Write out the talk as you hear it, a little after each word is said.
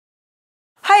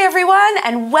everyone,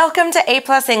 and welcome to A+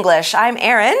 English. I'm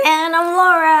Erin. And I'm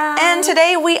Laura. And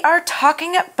today we are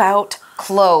talking about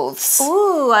clothes.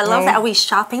 Ooh, I love that. Are we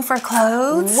shopping for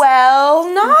clothes? Well,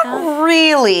 not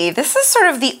really. This is sort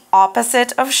of the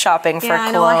opposite of shopping for clothes.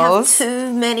 I know I have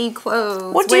too many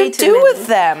clothes. What do you do with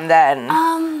them then?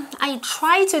 I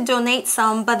try to donate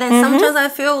some, but then sometimes I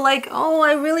feel like, oh,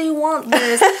 I really want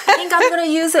this. I think I'm going to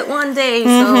use it one day,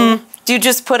 so... Do you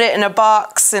just put it in a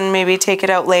box and maybe take it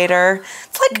out later?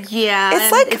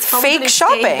 It's like it's fake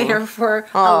shopping. Stay there for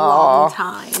a long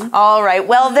time. All right.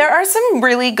 Well, there are some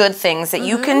really good things that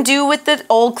you can do with the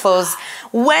old clothes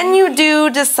when you do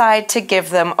decide to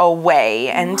give them away.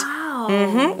 And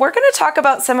we're going to talk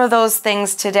about some of those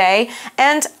things today,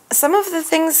 and some of the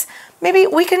things maybe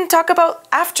we can talk about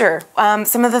after.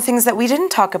 Some of the things that we didn't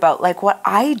talk about, like what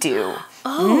I do.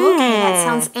 Oh, okay, that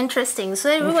sounds interesting.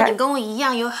 所以如果你跟我一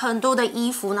样有很多的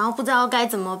衣服，然后不知道该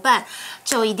怎么办，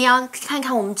就一定要看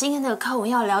看我们今天的课文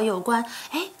要聊有关，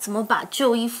怎么把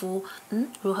旧衣服，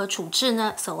如何处置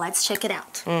呢？So let's check it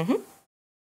out.